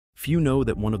Few know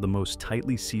that one of the most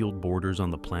tightly sealed borders on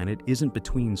the planet isn't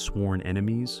between sworn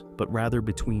enemies, but rather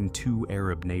between two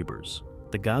Arab neighbors.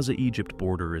 The Gaza-Egypt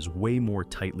border is way more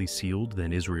tightly sealed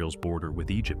than Israel's border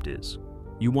with Egypt is.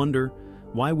 You wonder,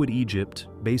 why would Egypt,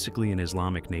 basically an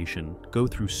Islamic nation, go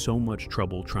through so much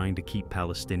trouble trying to keep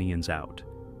Palestinians out?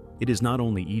 It is not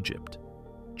only Egypt.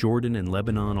 Jordan and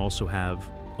Lebanon also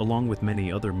have, along with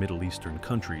many other Middle Eastern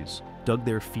countries, dug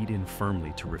their feet in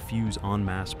firmly to refuse en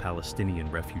masse Palestinian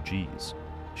refugees.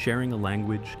 Sharing a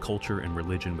language, culture, and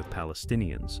religion with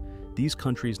Palestinians, these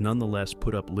countries nonetheless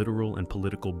put up literal and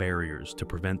political barriers to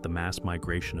prevent the mass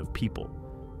migration of people.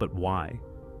 But why?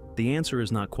 The answer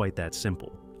is not quite that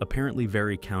simple. Apparently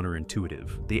very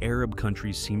counterintuitive, the Arab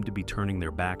countries seem to be turning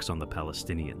their backs on the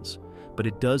Palestinians, but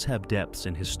it does have depths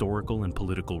and historical and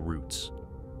political roots.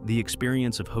 The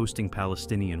experience of hosting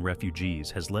Palestinian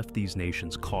refugees has left these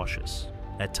nations cautious,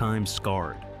 at times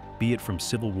scarred, be it from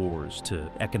civil wars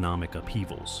to economic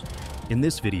upheavals. In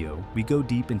this video, we go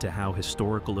deep into how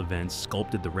historical events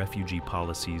sculpted the refugee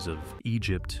policies of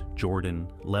Egypt,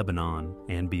 Jordan, Lebanon,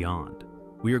 and beyond.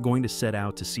 We are going to set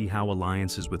out to see how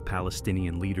alliances with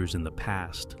Palestinian leaders in the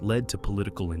past led to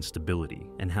political instability,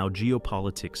 and how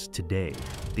geopolitics today,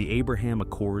 the Abraham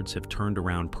Accords, have turned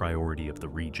around priority of the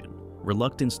region.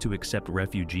 Reluctance to accept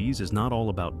refugees is not all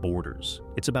about borders.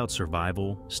 It's about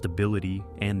survival, stability,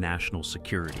 and national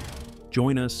security.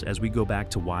 Join us as we go back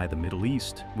to why the Middle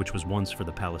East, which was once for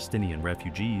the Palestinian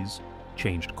refugees,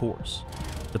 changed course.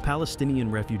 The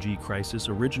Palestinian refugee crisis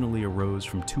originally arose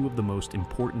from two of the most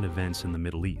important events in the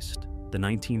Middle East, the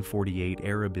 1948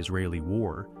 Arab-Israeli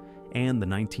War and the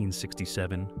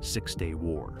 1967 Six-Day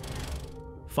War.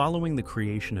 Following the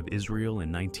creation of Israel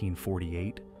in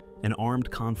 1948, an armed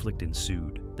conflict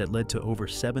ensued that led to over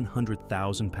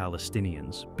 700,000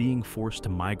 Palestinians being forced to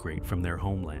migrate from their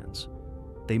homelands.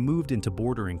 They moved into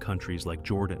bordering countries like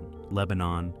Jordan,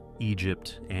 Lebanon,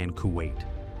 Egypt, and Kuwait.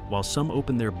 While some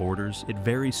opened their borders, it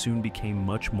very soon became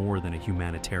much more than a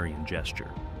humanitarian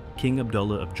gesture. King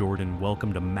Abdullah of Jordan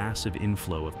welcomed a massive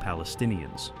inflow of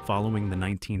Palestinians following the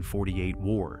 1948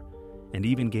 war, and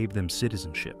even gave them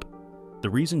citizenship. The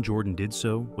reason Jordan did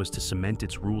so was to cement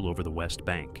its rule over the West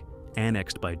Bank,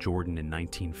 annexed by Jordan in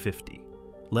 1950.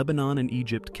 Lebanon and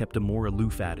Egypt kept a more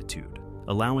aloof attitude,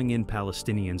 allowing in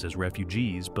Palestinians as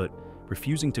refugees but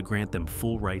refusing to grant them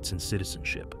full rights and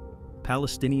citizenship.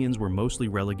 Palestinians were mostly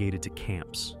relegated to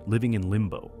camps, living in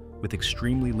limbo, with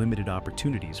extremely limited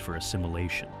opportunities for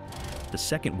assimilation. The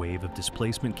second wave of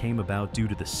displacement came about due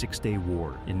to the Six-Day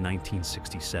War in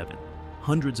 1967.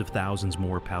 Hundreds of thousands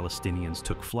more Palestinians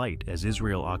took flight as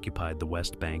Israel occupied the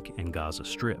West Bank and Gaza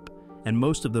Strip, and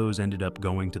most of those ended up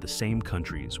going to the same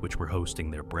countries which were hosting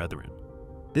their brethren.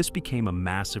 This became a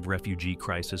massive refugee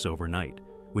crisis overnight,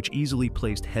 which easily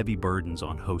placed heavy burdens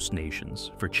on host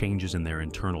nations for changes in their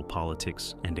internal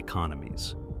politics and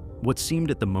economies. What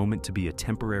seemed at the moment to be a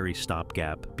temporary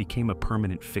stopgap became a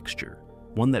permanent fixture,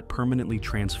 one that permanently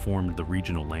transformed the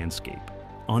regional landscape.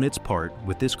 On its part,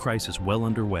 with this crisis well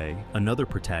underway, another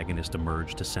protagonist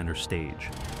emerged to center stage,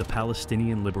 the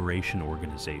Palestinian Liberation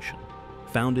Organization.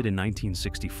 Founded in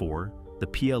 1964, the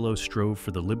PLO strove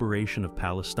for the liberation of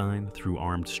Palestine through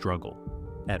armed struggle.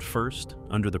 At first,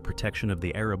 under the protection of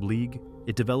the Arab League,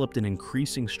 it developed an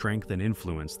increasing strength and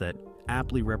influence that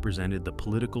aptly represented the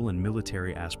political and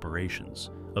military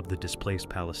aspirations of the displaced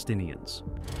Palestinians.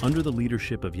 Under the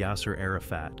leadership of Yasser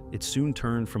Arafat, it soon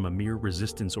turned from a mere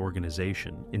resistance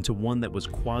organization into one that was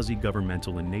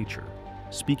quasi-governmental in nature,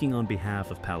 speaking on behalf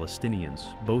of Palestinians,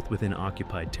 both within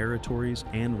occupied territories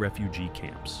and refugee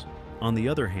camps. On the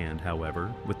other hand,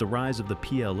 however, with the rise of the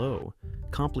PLO,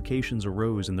 complications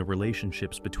arose in the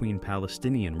relationships between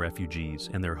Palestinian refugees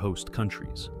and their host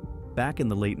countries. Back in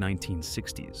the late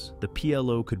 1960s, the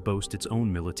PLO could boast its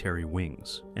own military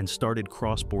wings and started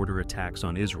cross-border attacks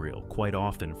on Israel quite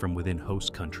often from within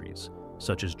host countries,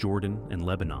 such as Jordan and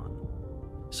Lebanon.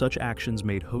 Such actions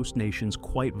made host nations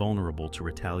quite vulnerable to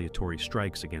retaliatory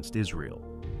strikes against Israel,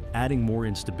 adding more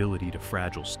instability to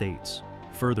fragile states.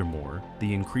 Furthermore,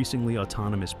 the increasingly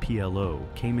autonomous PLO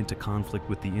came into conflict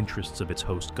with the interests of its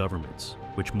host governments,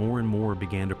 which more and more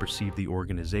began to perceive the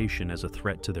organization as a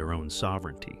threat to their own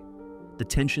sovereignty. The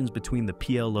tensions between the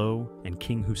PLO and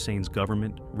King Hussein's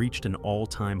government reached an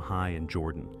all-time high in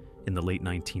Jordan in the late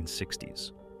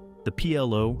 1960s. The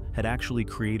PLO had actually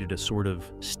created a sort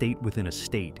of state within a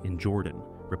state in Jordan,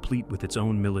 replete with its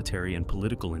own military and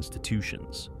political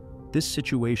institutions. This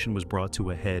situation was brought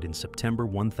to a head in September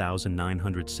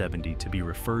 1970 to be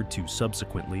referred to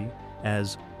subsequently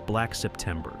as Black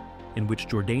September, in which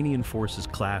Jordanian forces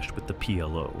clashed with the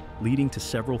PLO, leading to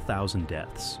several thousand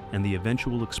deaths and the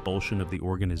eventual expulsion of the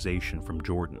organization from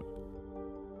Jordan.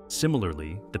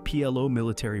 Similarly, the PLO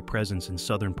military presence in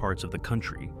southern parts of the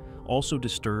country also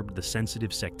disturbed the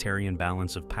sensitive sectarian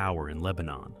balance of power in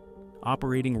Lebanon.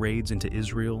 Operating raids into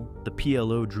Israel, the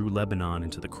PLO drew Lebanon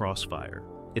into the crossfire.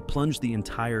 It plunged the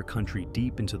entire country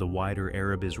deep into the wider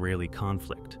Arab-Israeli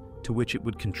conflict, to which it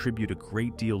would contribute a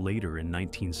great deal later in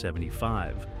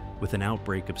 1975 with an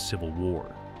outbreak of civil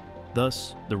war.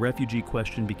 Thus, the refugee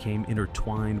question became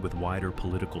intertwined with wider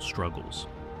political struggles.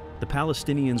 The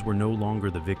Palestinians were no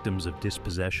longer the victims of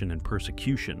dispossession and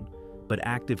persecution, but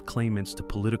active claimants to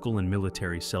political and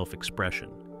military self-expression,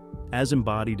 as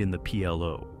embodied in the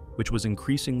PLO, which was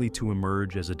increasingly to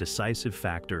emerge as a decisive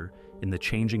factor in the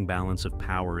changing balance of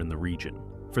power in the region.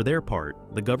 For their part,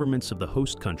 the governments of the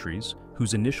host countries,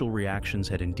 whose initial reactions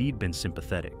had indeed been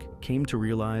sympathetic, came to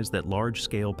realize that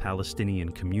large-scale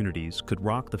Palestinian communities could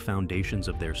rock the foundations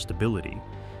of their stability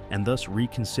and thus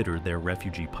reconsidered their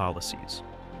refugee policies.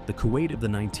 The Kuwait of the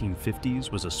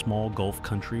 1950s was a small Gulf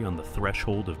country on the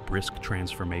threshold of brisk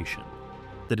transformation.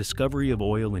 The discovery of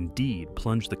oil indeed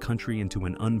plunged the country into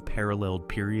an unparalleled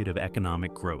period of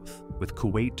economic growth, with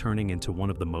Kuwait turning into one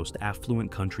of the most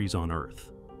affluent countries on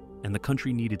earth. And the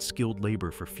country needed skilled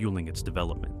labor for fueling its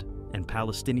development, and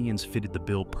Palestinians fitted the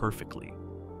bill perfectly,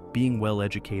 being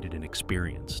well-educated and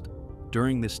experienced.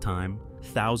 During this time,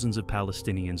 thousands of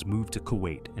Palestinians moved to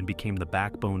Kuwait and became the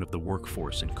backbone of the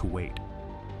workforce in Kuwait.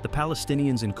 The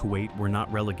Palestinians in Kuwait were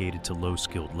not relegated to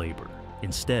low-skilled labor.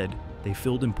 Instead, they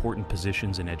filled important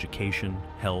positions in education,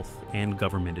 health, and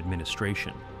government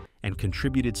administration, and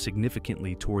contributed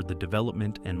significantly toward the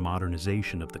development and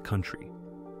modernization of the country.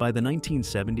 By the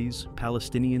 1970s,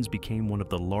 Palestinians became one of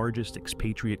the largest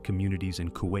expatriate communities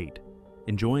in Kuwait,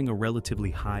 enjoying a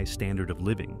relatively high standard of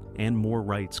living and more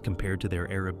rights compared to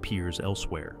their Arab peers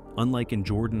elsewhere. Unlike in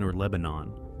Jordan or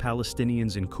Lebanon,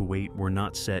 Palestinians in Kuwait were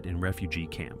not set in refugee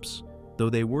camps. Though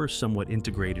they were somewhat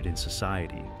integrated in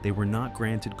society, they were not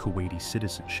granted Kuwaiti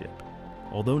citizenship.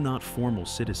 Although not formal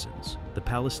citizens, the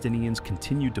Palestinians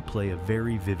continued to play a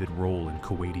very vivid role in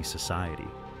Kuwaiti society,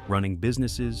 running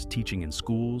businesses, teaching in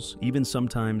schools, even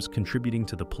sometimes contributing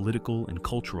to the political and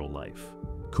cultural life.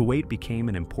 Kuwait became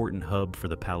an important hub for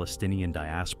the Palestinian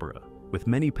diaspora, with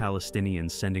many Palestinians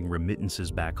sending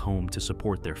remittances back home to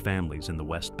support their families in the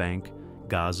West Bank,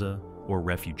 Gaza, or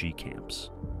refugee camps.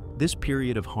 This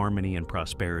period of harmony and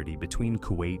prosperity between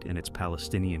Kuwait and its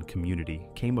Palestinian community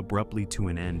came abruptly to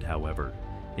an end, however,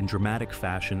 in dramatic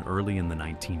fashion early in the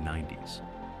 1990s.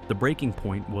 The breaking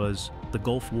point was the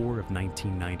Gulf War of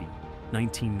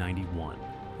 1990-1991.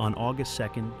 On August 2,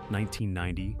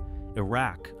 1990,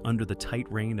 Iraq, under the tight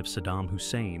reign of Saddam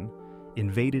Hussein,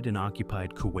 invaded and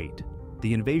occupied Kuwait.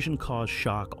 The invasion caused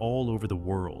shock all over the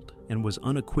world and was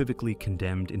unequivocally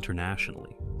condemned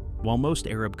internationally. While most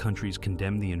Arab countries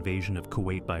condemned the invasion of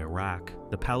Kuwait by Iraq,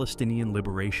 the Palestinian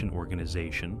Liberation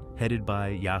Organization, headed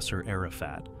by Yasser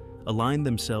Arafat, aligned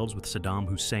themselves with Saddam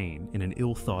Hussein in an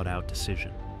ill-thought-out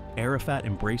decision. Arafat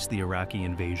embraced the Iraqi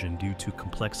invasion due to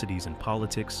complexities in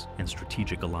politics and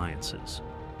strategic alliances.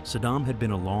 Saddam had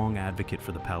been a long advocate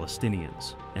for the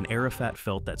Palestinians, and Arafat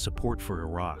felt that support for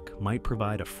Iraq might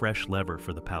provide a fresh lever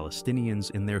for the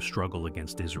Palestinians in their struggle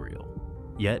against Israel.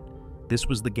 Yet, this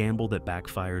was the gamble that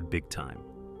backfired big time.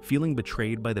 Feeling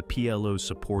betrayed by the PLO's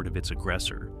support of its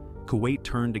aggressor, Kuwait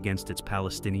turned against its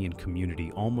Palestinian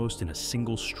community almost in a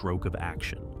single stroke of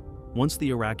action. Once the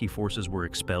Iraqi forces were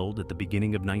expelled at the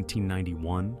beginning of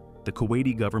 1991, the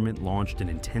Kuwaiti government launched an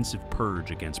intensive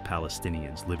purge against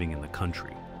Palestinians living in the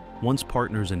country. Once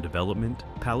partners in development,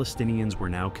 Palestinians were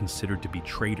now considered to be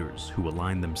traitors who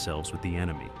aligned themselves with the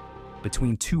enemy.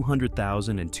 Between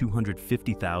 200,000 and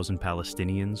 250,000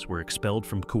 Palestinians were expelled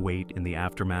from Kuwait in the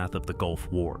aftermath of the Gulf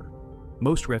War.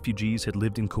 Most refugees had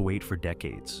lived in Kuwait for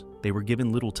decades. They were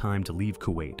given little time to leave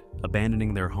Kuwait,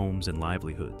 abandoning their homes and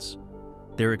livelihoods.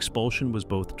 Their expulsion was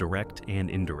both direct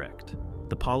and indirect.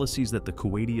 The policies that the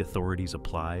Kuwaiti authorities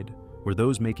applied were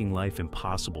those making life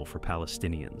impossible for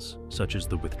Palestinians, such as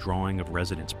the withdrawing of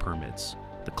residence permits,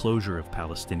 the closure of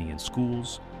Palestinian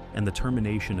schools, and the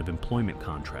termination of employment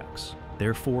contracts.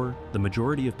 Therefore, the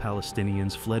majority of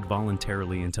Palestinians fled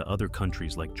voluntarily into other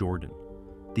countries like Jordan.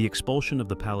 The expulsion of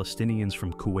the Palestinians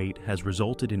from Kuwait has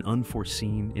resulted in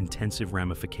unforeseen, intensive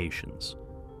ramifications.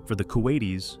 For the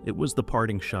Kuwaitis, it was the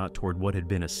parting shot toward what had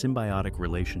been a symbiotic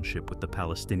relationship with the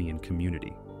Palestinian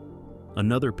community.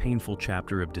 Another painful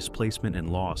chapter of displacement and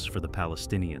loss for the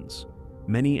Palestinians.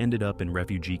 Many ended up in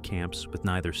refugee camps with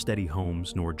neither steady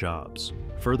homes nor jobs.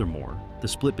 Furthermore, the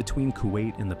split between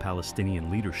Kuwait and the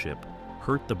Palestinian leadership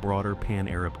hurt the broader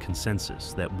pan-Arab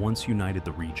consensus that once united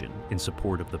the region in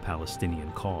support of the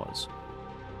Palestinian cause.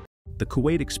 The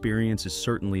Kuwait experience is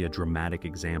certainly a dramatic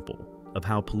example of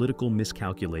how political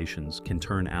miscalculations can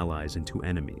turn allies into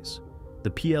enemies. The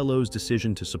PLO's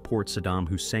decision to support Saddam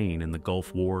Hussein in the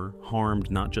Gulf War harmed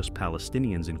not just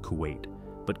Palestinians in Kuwait,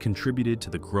 but contributed to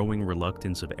the growing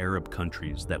reluctance of Arab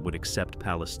countries that would accept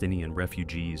Palestinian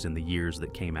refugees in the years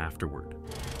that came afterward.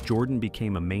 Jordan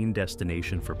became a main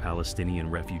destination for Palestinian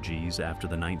refugees after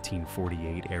the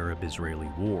 1948 Arab-Israeli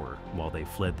War, while they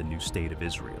fled the new state of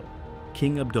Israel.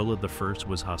 King Abdullah I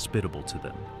was hospitable to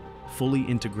them, fully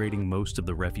integrating most of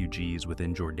the refugees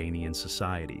within Jordanian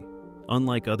society.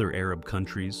 Unlike other Arab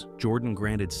countries, Jordan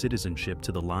granted citizenship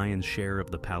to the lion's share of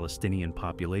the Palestinian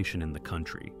population in the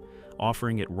country,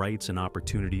 offering it rights and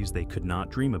opportunities they could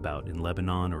not dream about in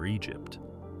Lebanon or Egypt.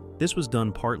 This was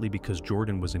done partly because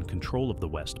Jordan was in control of the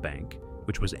West Bank,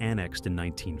 which was annexed in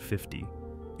 1950,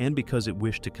 and because it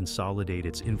wished to consolidate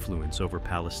its influence over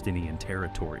Palestinian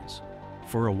territories.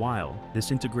 For a while,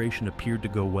 this integration appeared to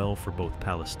go well for both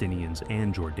Palestinians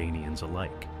and Jordanians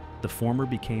alike. The former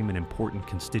became an important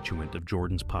constituent of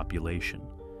Jordan's population,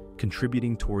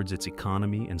 contributing towards its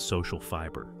economy and social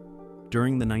fiber.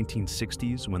 During the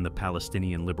 1960s, when the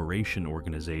Palestinian Liberation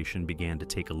Organization began to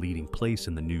take a leading place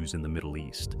in the news in the Middle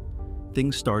East,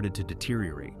 things started to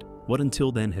deteriorate. What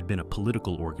until then had been a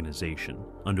political organization,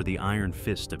 under the iron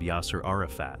fist of Yasser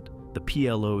Arafat, the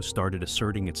PLO started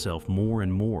asserting itself more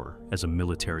and more as a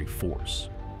military force.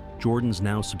 Jordan's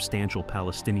now substantial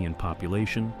Palestinian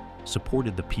population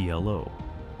supported the PLO,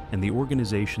 and the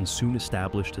organization soon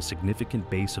established a significant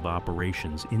base of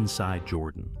operations inside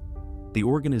Jordan. The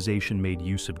organization made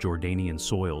use of Jordanian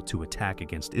soil to attack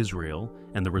against Israel,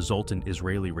 and the resultant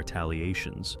Israeli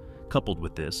retaliations, coupled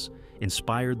with this,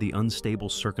 inspired the unstable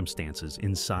circumstances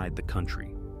inside the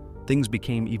country. Things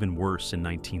became even worse in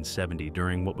 1970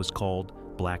 during what was called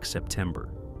Black September.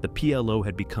 The PLO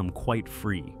had become quite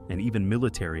free and even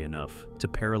military enough to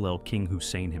parallel King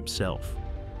Hussein himself.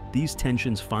 These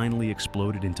tensions finally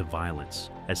exploded into violence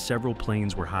as several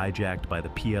planes were hijacked by the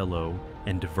PLO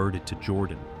and diverted to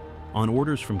Jordan. On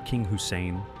orders from King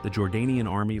Hussein, the Jordanian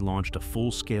army launched a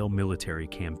full-scale military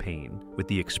campaign with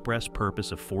the express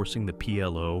purpose of forcing the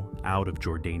PLO out of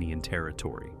Jordanian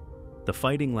territory. The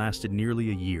fighting lasted nearly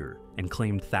a year and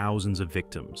claimed thousands of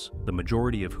victims, the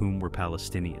majority of whom were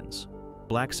Palestinians.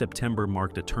 Black September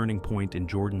marked a turning point in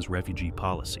Jordan's refugee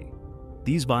policy.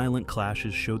 These violent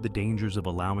clashes showed the dangers of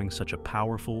allowing such a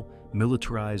powerful,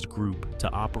 militarized group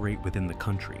to operate within the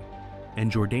country,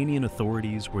 and Jordanian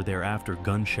authorities were thereafter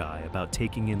gun-shy about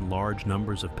taking in large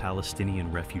numbers of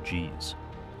Palestinian refugees.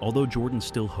 Although Jordan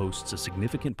still hosts a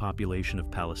significant population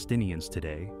of Palestinians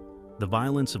today, the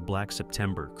violence of Black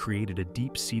September created a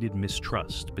deep-seated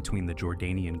mistrust between the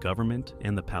Jordanian government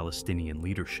and the Palestinian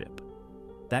leadership.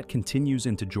 That continues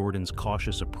into Jordan's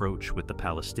cautious approach with the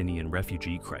Palestinian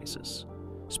refugee crisis,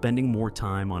 spending more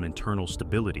time on internal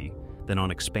stability than on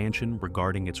expansion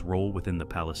regarding its role within the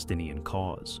Palestinian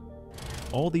cause.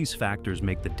 All these factors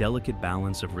make the delicate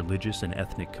balance of religious and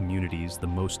ethnic communities the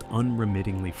most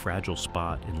unremittingly fragile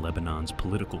spot in Lebanon's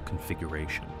political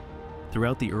configuration.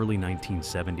 Throughout the early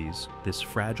 1970s, this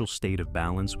fragile state of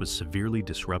balance was severely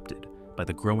disrupted by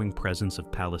the growing presence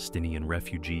of Palestinian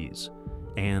refugees,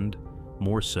 and,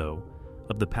 more so,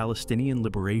 of the Palestinian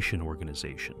Liberation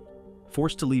Organization.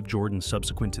 Forced to leave Jordan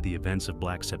subsequent to the events of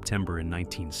Black September in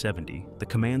 1970, the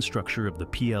command structure of the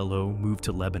PLO moved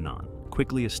to Lebanon,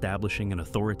 quickly establishing an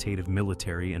authoritative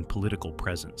military and political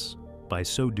presence. By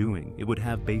so doing, it would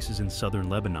have bases in southern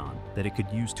Lebanon that it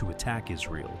could use to attack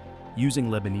Israel, using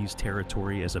Lebanese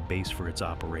territory as a base for its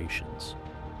operations.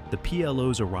 The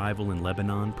PLO's arrival in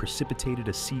Lebanon precipitated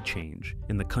a sea change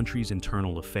in the country's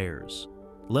internal affairs.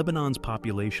 Lebanon's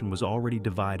population was already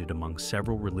divided among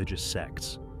several religious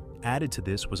sects. Added to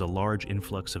this was a large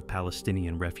influx of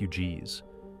Palestinian refugees,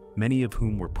 many of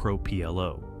whom were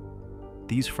pro-PLO.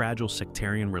 These fragile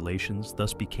sectarian relations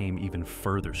thus became even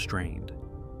further strained.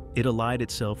 It allied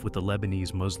itself with the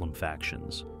Lebanese Muslim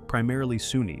factions, primarily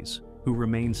Sunnis, who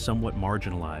remained somewhat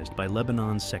marginalized by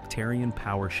Lebanon's sectarian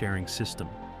power-sharing system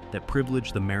that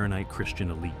privileged the Maronite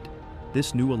Christian elite.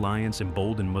 This new alliance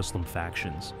emboldened Muslim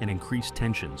factions and increased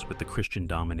tensions with the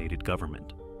Christian-dominated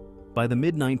government. By the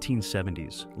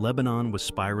mid-1970s, Lebanon was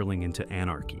spiraling into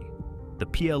anarchy. The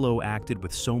PLO acted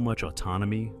with so much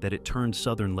autonomy that it turned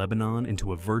southern Lebanon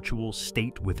into a virtual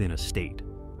state within a state,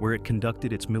 where it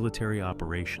conducted its military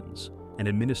operations and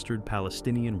administered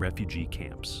Palestinian refugee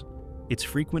camps. Its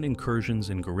frequent incursions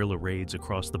and guerrilla raids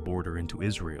across the border into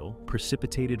Israel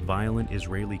precipitated violent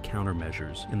Israeli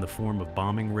countermeasures in the form of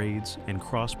bombing raids and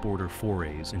cross-border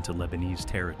forays into Lebanese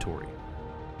territory.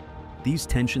 These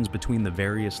tensions between the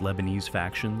various Lebanese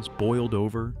factions boiled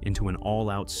over into an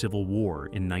all-out civil war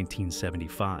in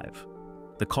 1975.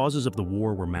 The causes of the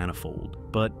war were manifold,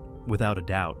 but without a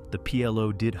doubt, the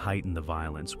PLO did heighten the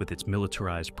violence with its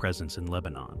militarized presence in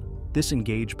Lebanon. This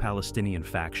engaged Palestinian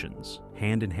factions,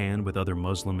 hand in hand with other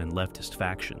Muslim and leftist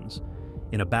factions,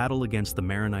 in a battle against the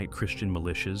Maronite Christian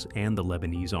militias and the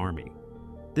Lebanese army.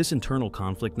 This internal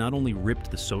conflict not only ripped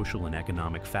the social and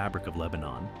economic fabric of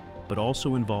Lebanon, but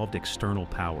also involved external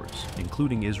powers,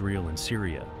 including Israel and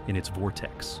Syria, in its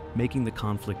vortex, making the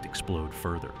conflict explode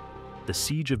further. The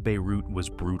siege of Beirut was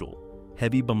brutal,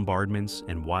 heavy bombardments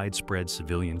and widespread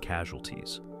civilian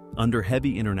casualties. Under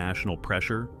heavy international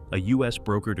pressure, a U.S.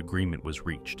 brokered agreement was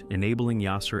reached, enabling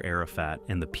Yasser Arafat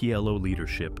and the PLO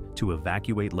leadership to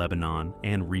evacuate Lebanon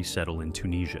and resettle in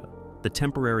Tunisia. The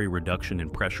temporary reduction in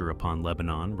pressure upon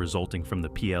Lebanon resulting from the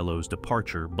PLO's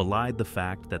departure belied the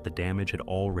fact that the damage had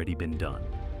already been done.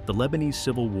 The Lebanese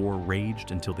civil war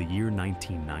raged until the year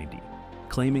 1990,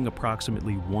 claiming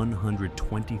approximately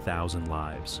 120,000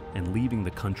 lives and leaving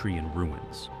the country in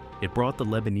ruins. It brought the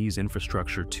Lebanese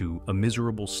infrastructure to a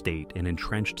miserable state and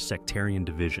entrenched sectarian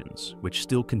divisions, which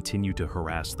still continue to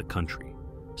harass the country.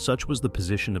 Such was the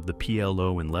position of the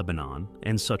PLO in Lebanon,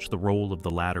 and such the role of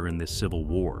the latter in this civil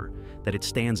war, that it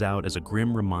stands out as a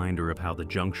grim reminder of how the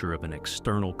juncture of an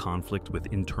external conflict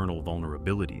with internal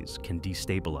vulnerabilities can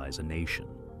destabilize a nation.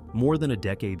 More than a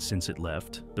decade since it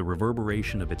left, the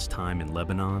reverberation of its time in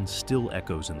Lebanon still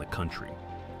echoes in the country.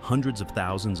 Hundreds of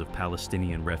thousands of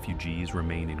Palestinian refugees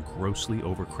remain in grossly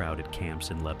overcrowded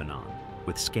camps in Lebanon,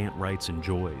 with scant rights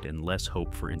enjoyed and less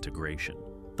hope for integration.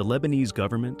 The Lebanese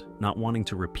government, not wanting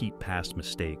to repeat past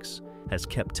mistakes, has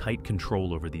kept tight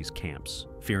control over these camps,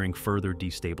 fearing further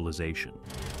destabilization.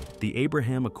 The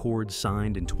Abraham Accords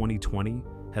signed in 2020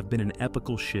 have been an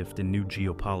epochal shift in new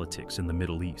geopolitics in the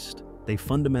Middle East. They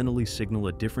fundamentally signal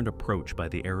a different approach by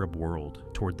the Arab world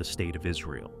toward the State of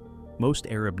Israel. Most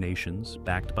Arab nations,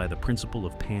 backed by the principle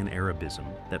of pan-Arabism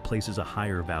that places a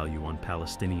higher value on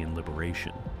Palestinian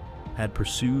liberation, had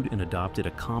pursued and adopted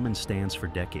a common stance for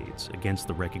decades against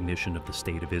the recognition of the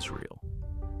State of Israel.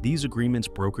 These agreements,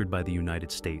 brokered by the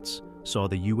United States, saw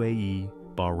the UAE,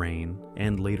 Bahrain,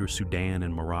 and later Sudan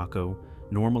and Morocco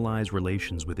normalize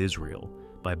relations with Israel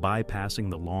by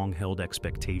bypassing the long-held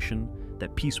expectation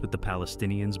that peace with the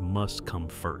Palestinians must come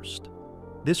first.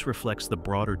 This reflects the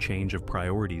broader change of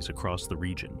priorities across the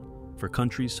region. For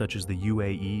countries such as the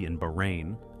UAE and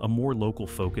Bahrain, a more local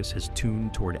focus has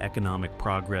tuned toward economic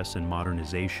progress and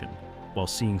modernization while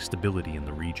seeing stability in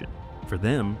the region. For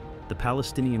them, the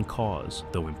Palestinian cause,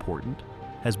 though important,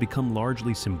 has become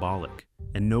largely symbolic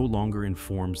and no longer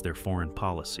informs their foreign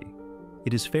policy.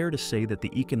 It is fair to say that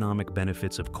the economic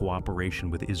benefits of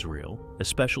cooperation with Israel,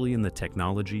 especially in the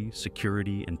technology,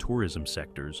 security, and tourism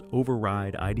sectors,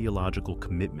 override ideological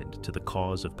commitment to the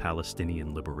cause of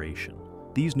Palestinian liberation.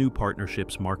 These new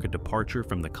partnerships mark a departure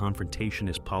from the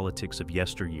confrontationist politics of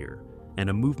yesteryear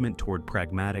and a movement toward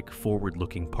pragmatic,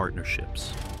 forward-looking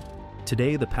partnerships.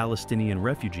 Today, the Palestinian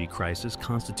refugee crisis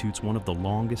constitutes one of the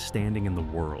longest standing in the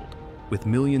world, with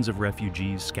millions of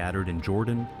refugees scattered in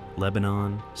Jordan,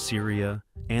 Lebanon, Syria,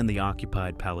 and the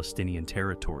occupied Palestinian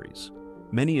territories.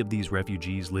 Many of these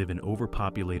refugees live in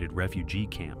overpopulated refugee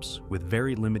camps with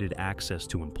very limited access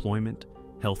to employment,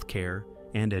 healthcare,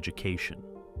 and education.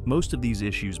 Most of these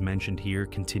issues mentioned here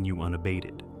continue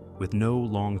unabated, with no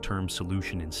long-term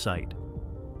solution in sight.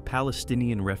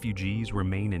 Palestinian refugees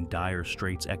remain in dire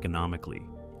straits economically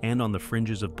and on the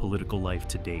fringes of political life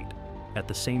to date. At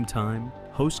the same time,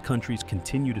 host countries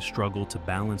continue to struggle to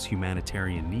balance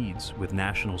humanitarian needs with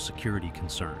national security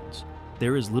concerns.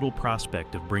 There is little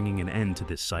prospect of bringing an end to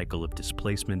this cycle of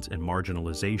displacement and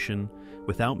marginalization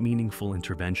without meaningful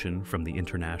intervention from the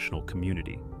international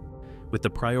community, with the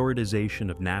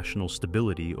prioritization of national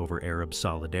stability over Arab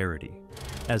solidarity.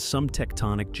 As some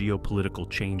tectonic geopolitical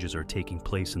changes are taking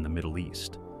place in the Middle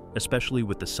East, especially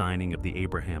with the signing of the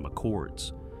Abraham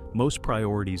Accords, most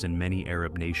priorities in many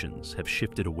Arab nations have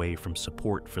shifted away from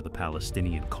support for the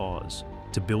Palestinian cause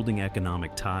to building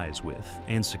economic ties with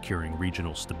and securing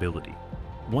regional stability.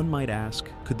 One might ask,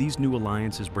 could these new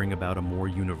alliances bring about a more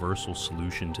universal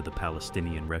solution to the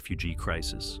Palestinian refugee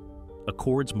crisis?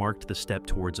 Accords marked the step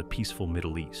towards a peaceful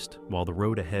Middle East, while the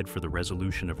road ahead for the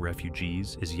resolution of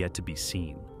refugees is yet to be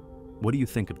seen. What do you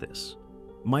think of this?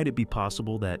 Might it be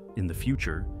possible that, in the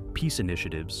future, peace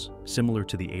initiatives, similar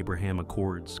to the Abraham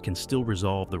Accords, can still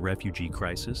resolve the refugee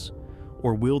crisis?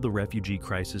 Or will the refugee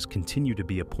crisis continue to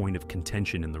be a point of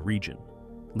contention in the region?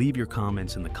 Leave your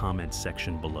comments in the comments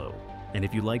section below. And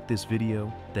if you like this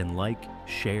video, then like,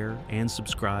 share, and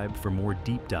subscribe for more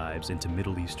deep dives into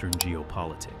Middle Eastern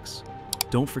geopolitics.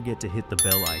 Don't forget to hit the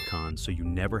bell icon so you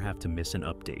never have to miss an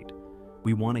update.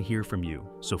 We want to hear from you,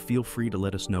 so feel free to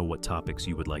let us know what topics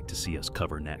you would like to see us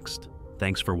cover next.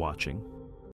 Thanks for watching.